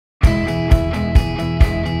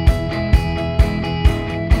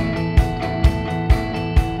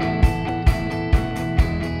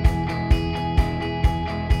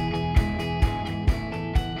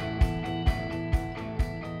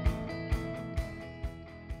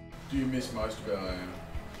do you miss most about Iona?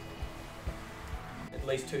 At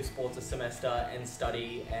least 2 sports a semester and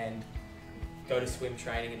study and go to swim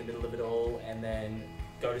training in the middle of it all, and then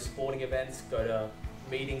go to sporting events, go to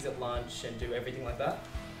meetings at lunch and do everything like that.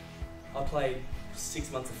 I played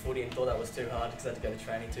 6 months of footy and thought that was too hard because I had to go to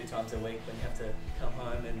training 2 times a week when you have to come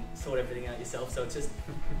home and sort everything out yourself. So it's just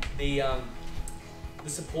the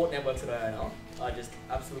support networks at Iona are just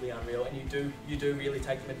absolutely unreal, and you do really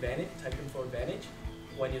take them for advantage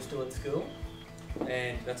when you're still at school.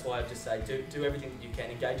 And that's why I just say do everything that you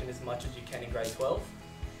can, engage in as much as you can in grade 12.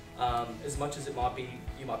 As much as you might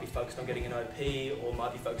be focused on getting an OP or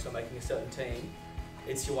might be focused on making a certain team,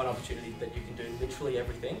 it's your one opportunity that you can do literally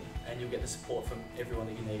everything, and you'll get the support from everyone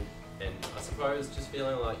that you need. And I suppose just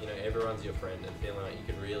feeling like everyone's your friend, and feeling like you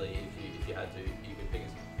could really, if you had to, you could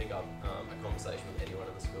pick up a conversation with anyone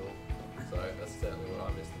in the school. So that's certainly what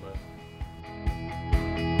I miss the most.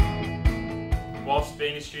 Whilst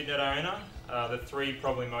being a student at Iona, the 3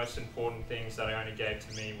 probably most important things that Iona gave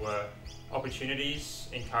to me were opportunities,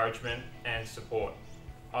 encouragement and support.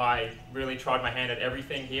 I really tried my hand at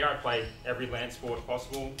everything here. I played every land sport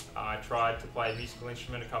possible. I tried to play a musical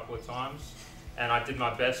instrument a couple of times, and I did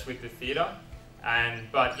my best with the theatre.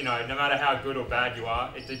 But no matter how good or bad you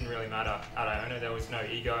are, it didn't really matter at Iona. There was no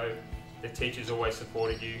ego. The teachers always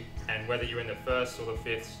supported you, and whether you were in the 1st or the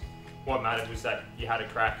 5th, what mattered was that you had a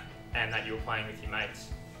crack and that you were playing with your mates.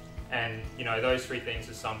 And those 3 things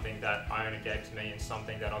are something that Iona gave to me, and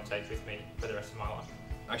something that I'll take with me for the rest of my life.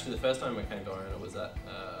 Actually, the first time I came to Iona was at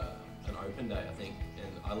an open day, I think,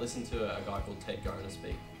 and I listened to a guy called Ted Gona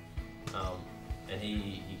speak. And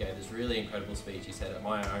he gave this really incredible speech. He said, at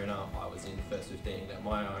my Iona, I was in first 15. At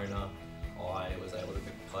my Iona, I was able to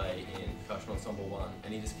play in Percussion Ensemble 1.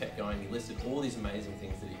 And he just kept going. He listed all these amazing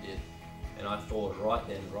things that he did. And I thought right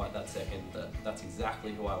then, right that second, that that's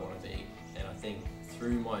exactly who I want to be. And I think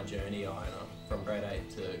through my journey at Iona, from grade 8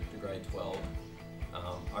 to grade 12,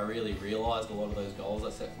 I really realised a lot of those goals I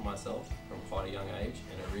set for myself from quite a young age,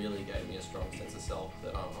 and it really gave me a strong sense of self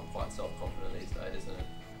that I'm quite self-confident these days, isn't it?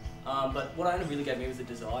 But what Iona really gave me was a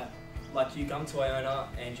desire. Like, you come to Iona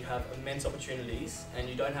and you have immense opportunities, and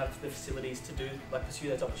you don't have the facilities to pursue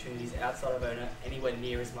those opportunities outside of Iona anywhere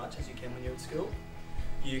near as much as you can when you're at school.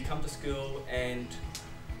 You come to school, and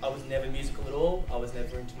I was never musical at all. I was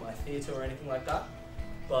never into my theatre or anything like that.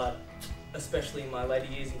 But especially in my later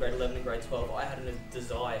years in grade 11 and grade 12, I had a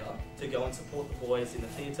desire to go and support the boys in the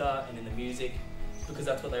theatre and in the music, because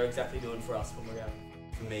that's what they were exactly doing for us when we were young.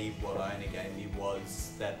 For me, what Iona gave me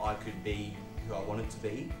was that I could be who I wanted to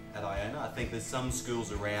be at Iona. I think there's some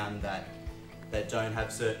schools around that don't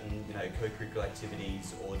have certain co-curricular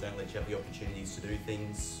activities, or don't let you have the opportunities to do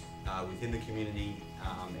things within the community,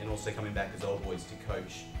 and also coming back as old boys to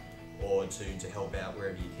coach or to help out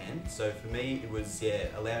wherever you can. So for me, it was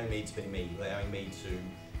allowing me to be me, allowing me to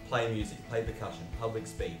play music, play percussion, public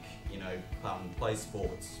speak, play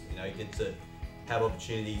sports, get to have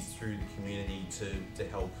opportunities through the community to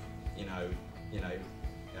help,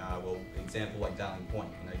 well, example like Darling Point,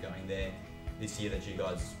 going there this year that you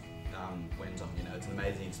guys went on, it's an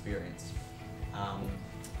amazing experience.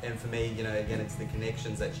 And for me, again, it's the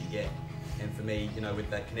connections that you get. And for me, with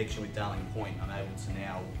that connection with Darling Point, I'm able to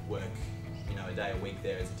now work, a day a week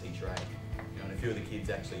there as a teacher aide. And a few of the kids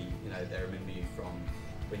actually, they remember you from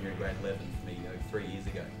when you're in grade 11 for me, 3 years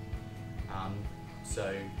ago.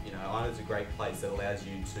 So, Iona's a great place that allows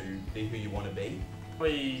you to be who you want to be.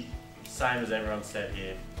 Probably same as everyone said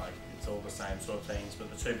here, like it's all the same sort of things, but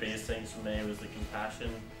the 2 biggest things for me was the compassion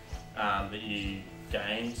that you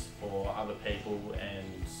gained for other people,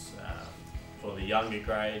 and for the younger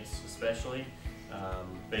grades especially,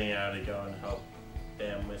 being able to go and help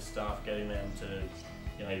them with stuff, getting them to,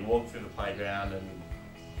 you walk through the playground and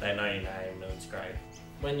they know your name, and it's great.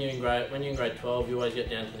 When you're in grade 12, you always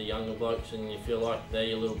get down to the younger blokes, and you feel like they're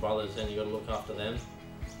your little brothers, and you got to look after them.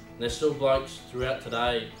 And there's still blokes throughout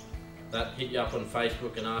today that hit you up on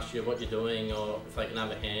Facebook and ask you what you're doing, or if they can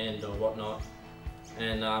have a hand or whatnot.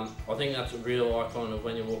 And I think that's a real icon of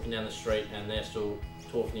when you're walking down the street and they're still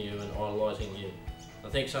talking to you and idolising you. I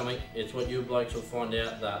think it's what you blokes will find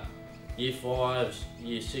out, that year 5s,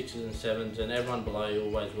 year 6s and 7s, and everyone below you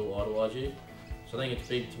always will idolise you. So I think it's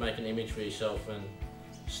big to make an image for yourself and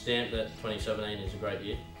stamp that 2017 is a great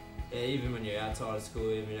year. Yeah, even when you're outside of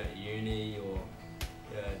school, even at uni or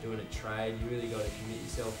doing a trade, you really got to commit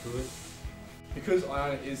yourself to it. Because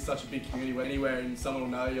Iona is such a big community, where anywhere and someone will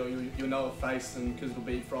know you, you'll know a face, and because it'll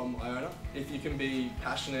be from Iona. If you can be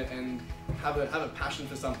passionate and have a passion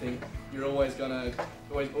for something, you're always gonna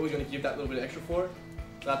give that little bit extra for it.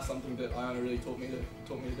 That's something that Iona really taught me to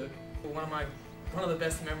do. One of my one of the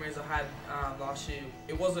best memories I had last year,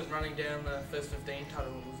 it wasn't running down the first 15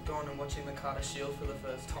 tunnel, it was going and watching the Carter Shield for the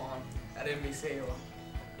first time at NBC.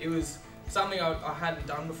 It was something I hadn't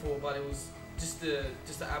done before, but it was just the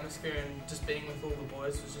atmosphere and just being with all the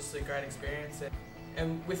boys was just a great experience.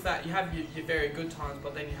 And with that, you have your very good times,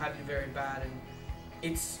 but then you have your very bad. And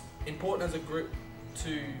it's important as a group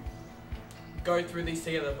to go through these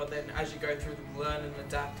together, but then as you go through them, learn and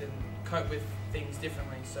adapt and cope with things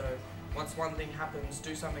differently. So once one thing happens,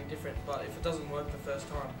 do something different. But if it doesn't work the first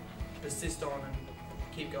time, persist on and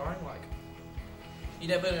keep going. Like, you're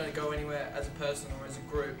never going to go anywhere as a person or as a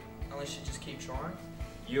group unless you just keep trying.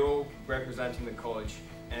 You're representing the college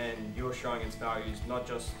and you're showing its values not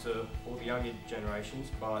just to all the younger generations,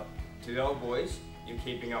 but to the old boys. You're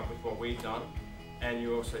keeping up with what we've done, and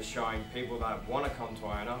you're also showing people that want to come to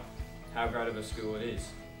Iona how great of a school it is.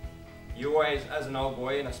 You always, as an old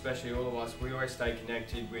boy, and especially all of us, we always stay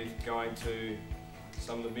connected with going to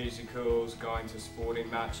some of the musicals, going to sporting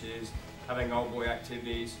matches, having old boy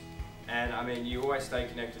activities, and I mean, you always stay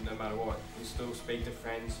connected no matter what. You still speak to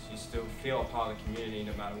friends, you still feel a part of the community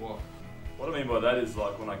no matter what. What I mean by that is,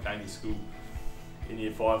 like, when I came to school in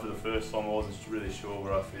year 5 for the first time, I wasn't really sure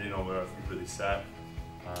where I fit in or where I really sat.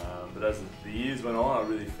 But as the years went on, I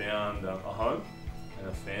really found a home and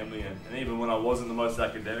a family, and even when I wasn't the most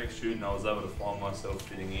academic student, I was able to find myself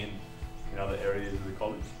fitting in other areas of the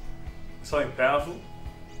college. Something powerful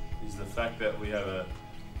is the fact that we have a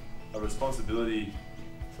responsibility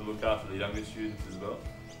to look after the younger students as well,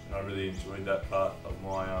 and I really enjoyed that part of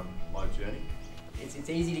my journey. It's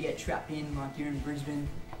easy to get trapped in, like you're in Brisbane,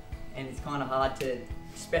 and it's kind of hard to,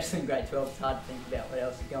 especially in grade 12, it's hard to think about what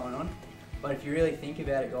else is going on. But if you really think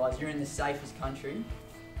about it, guys, you're in the safest country,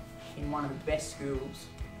 in one of the best schools,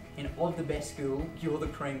 and of the best school, you're the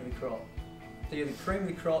cream of the crop. So you're the cream of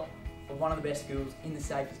the crop of one of the best schools in the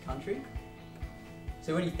safest country.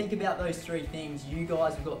 So when you think about those three things, you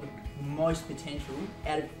guys have got the most potential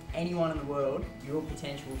out of anyone in the world, your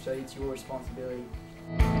potential, so it's your responsibility.